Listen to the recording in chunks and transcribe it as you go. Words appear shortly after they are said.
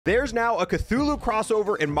There's now a Cthulhu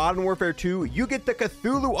crossover in Modern Warfare 2. You get the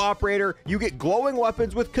Cthulhu operator, you get glowing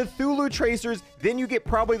weapons with Cthulhu tracers, then you get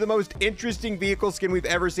probably the most interesting vehicle skin we've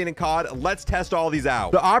ever seen in COD. Let's test all these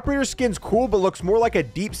out. The operator skin's cool, but looks more like a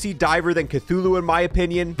deep sea diver than Cthulhu in my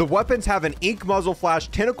opinion. The weapons have an ink muzzle flash,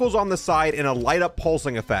 tentacles on the side, and a light up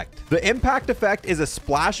pulsing effect. The impact effect is a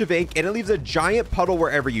splash of ink, and it leaves a giant puddle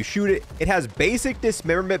wherever you shoot it. It has basic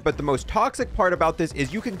dismemberment, but the most toxic part about this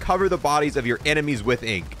is you can cover the bodies of your enemies with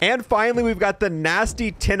ink. And finally, we've got the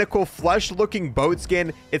nasty tentacle flesh looking boat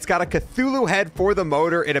skin. It's got a Cthulhu head for the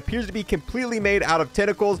motor. It appears to be completely made out of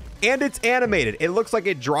tentacles, and it's animated. It looks like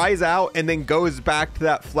it dries out and then goes back to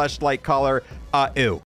that flesh-like color. Ew.